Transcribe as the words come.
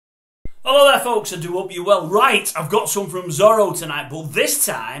Hello there folks, I do hope you're well. Right, I've got some from Zorro tonight, but this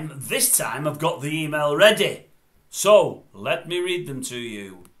time I've got the email ready. So, let me read them to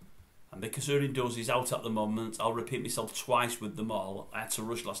you. And because Erin does is out at the moment, I'll repeat myself twice with them all. I had to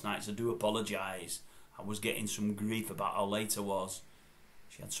rush last night, so I do apologise. I was getting some grief about how late I was.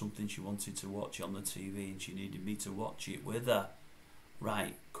 She had something she wanted to watch on the TV and she needed me to watch it with her.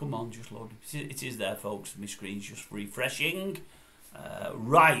 Right, come on, just load it. It is there folks, my screen's just refreshing.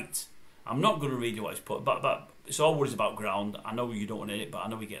 Right. I'm not going to read you what he's put, but it's always about ground. I know you don't want it, but I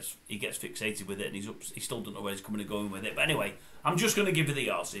know he gets fixated with it, and he still doesn't know where he's coming and going with it. But anyway, I'm just going to give you the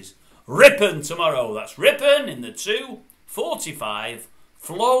horses. Ripon tomorrow. That's Ripon in the 2:45.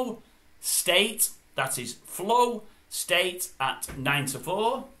 Flow State. That is Flow State at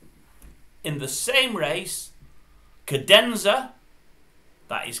 9-4. In the same race, Cadenza.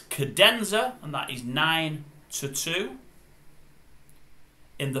 That is Cadenza, and that is 9-2.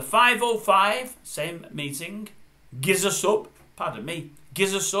 In the 5:05, same meeting, Gizzasub,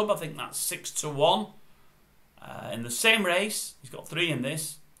 Gizzasub, I think that's 6-1. In the same race, he's got 3 in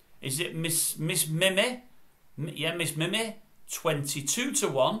this. Is it Miss Mimi? Yeah, Miss Mimi,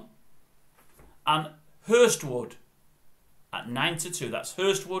 22-1. And Hurstwood at 9-2. That's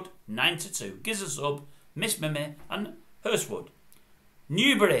Hurstwood, 9-2. Gizzasub, Miss Mimi, and Hurstwood.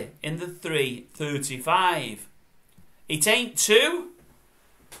 Newbury in the 3:35. It Ain't 2.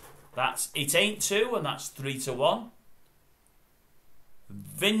 That's It Ain't 2, and that's 3-1.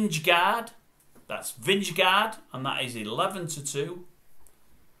 Vingegaard, that's Vingegaard, and that is 11-2.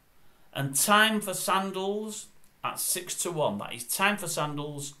 And Time for Sandals at 6-1. That is Time for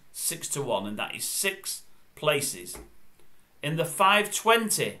Sandals, 6-1, and that is 6 places. In the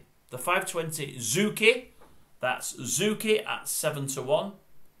 5:20, Zuki, that's Zuki at 7-1.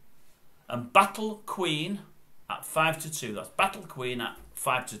 And Battle Queen at 5-2. That's Battle Queen at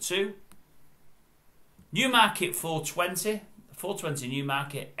 5-2. Newmarket 4:20. 4:20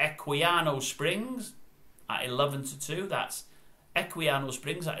 Newmarket Equiano Springs at 11-2. That's Equiano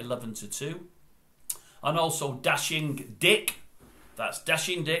Springs at 11-2. And also Dashing Dick. That's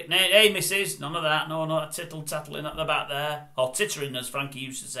Dashing Dick. Hey, missus, none of that. No, tittle-tattling at the back there. Or tittering, as Frankie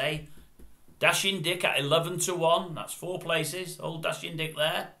used to say. Dashing Dick at 11-1. That's 4 places. Old Dashing Dick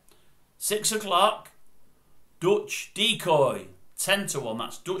there. 6 o'clock. Dutch Decoy, 10-1.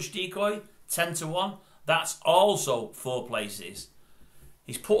 That's Dutch Decoy, 10-1. That's also 4 places.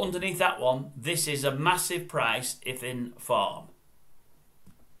 He's put underneath that one, this is a massive price if in form.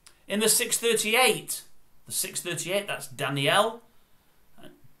 In the 6:38, that's Danielle.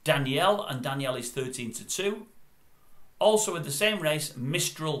 Danielle is 13-2. Also in the same race,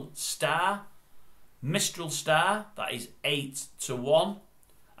 Mistral Star. That is 8-1.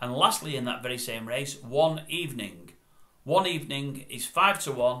 And lastly, in that very same race, One Evening. One Evening is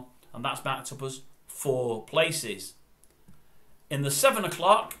 5-1, and that's marked up as 4 places. In the 7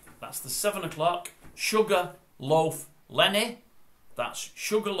 o'clock, that's the 7 o'clock, Sugar Loaf Lenny. That's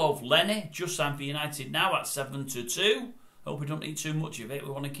Sugar Loaf Lenny, just signed for United now at 7-2. Hope we don't eat too much of it. We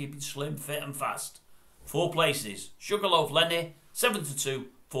want to keep it slim, fit, and fast. 4 places. Sugar Loaf Lenny,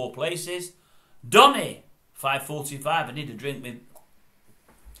 7-2, 4 places. Donny, 5:45. I need a drink with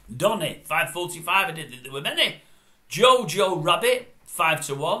Donny, 5:45. I didn't think there were many. Jojo Rabbit,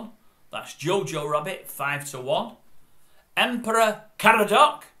 5-1. That's Jojo Rabbit, 5-1. Emperor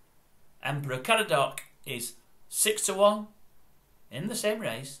Caradoc. Emperor Caradoc is 6-1 in the same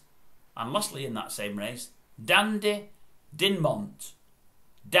race. And lastly, in that same race, Dandy Dinmont.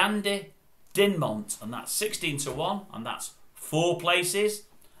 Dandy Dinmont, and that's 16-1, and that's 4 places.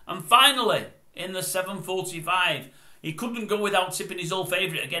 And finally, in the 7:45. He couldn't go without tipping his old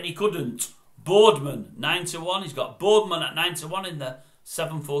favourite again. He couldn't. Boardman, 9-1. He's got Boardman at 9-1 in the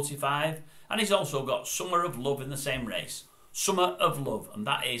 7:45. And he's also got Summer of Love in the same race. Summer of Love. And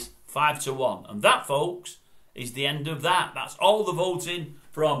that is 5-1. And that, folks, is the end of that. That's all the voting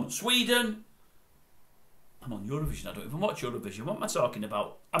from Sweden. I'm on Eurovision. I don't even watch Eurovision. What am I talking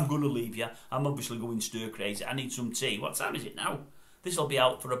about? I'm going to leave you. I'm obviously going stir crazy. I need some tea. What time is it now? This will be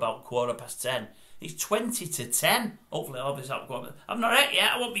out for about 10:15. It's 20-10. Hopefully I'll have this out. I've not ate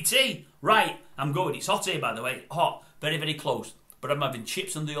yet. I want me tea. Right, I'm going. It's hot here, by the way. Hot. Very, very close. But I'm having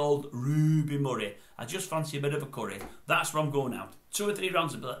chips and the old Ruby Murray. I just fancy a bit of a curry. That's where I'm going out. 2 or 3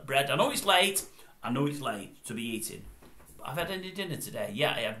 rounds of bread. I know it's late. To be eating. But I've had any dinner today.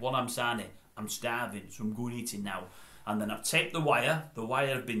 Yeah, I had 1 amsani. I'm starving, so I'm going eating now. And then I've taped the wire. The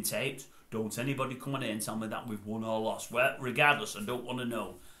wire has been taped. Don't anybody come on here and tell me that we've won or lost. Well, regardless, I don't want to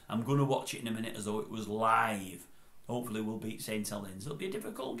know. I'm going to watch it in a minute as though it was live. Hopefully we'll beat St Helens. It'll be a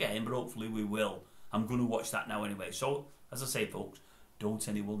difficult game, but hopefully we will. I'm going to watch that now anyway. So, as I say, folks, Don't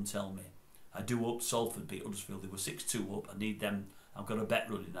anyone tell me. I do hope Salford beat Huddersfield. They were 6-2 up. I need them. I've got a bet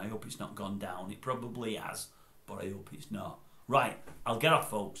running. I hope it's not gone down. It probably has, but I hope it's not. Right, I'll get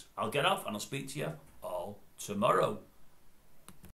off, folks. I'll get off and I'll speak to you all tomorrow.